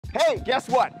Hey, guess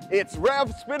what? It's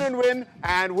Rev Spin and Win,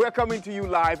 and we're coming to you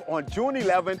live on June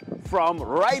 11th from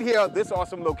right here, this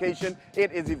awesome location.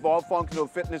 It is Evolve Functional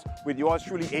Fitness with yours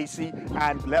truly, AC,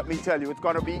 and let me tell you, it's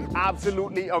going to be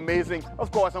absolutely amazing.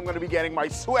 Of course, I'm going to be getting my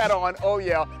sweat on. Oh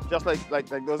yeah, just like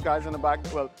those guys in the back.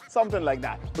 Well, something like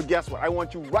that. But guess what? I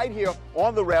want you right here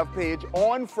on the Rev page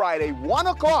on Friday, 1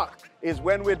 o'clock is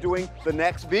when we're doing the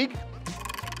next big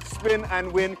Spin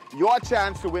and Win, your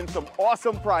chance to win some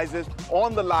awesome prizes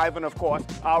on the live, and of course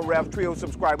our Rev Trio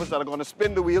subscribers that are going to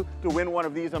spin the wheel to win one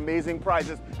of these amazing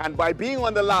prizes. And by being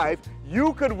on the live,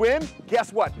 you could win,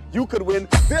 guess what? You could win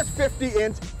this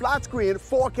 50-inch flat screen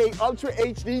 4K Ultra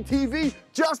HD TV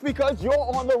just because you're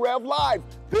on the Rev Live.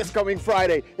 This coming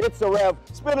Friday, it's the Rev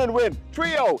Spin and Win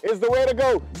Trio is the way to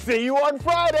go. See you on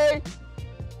Friday.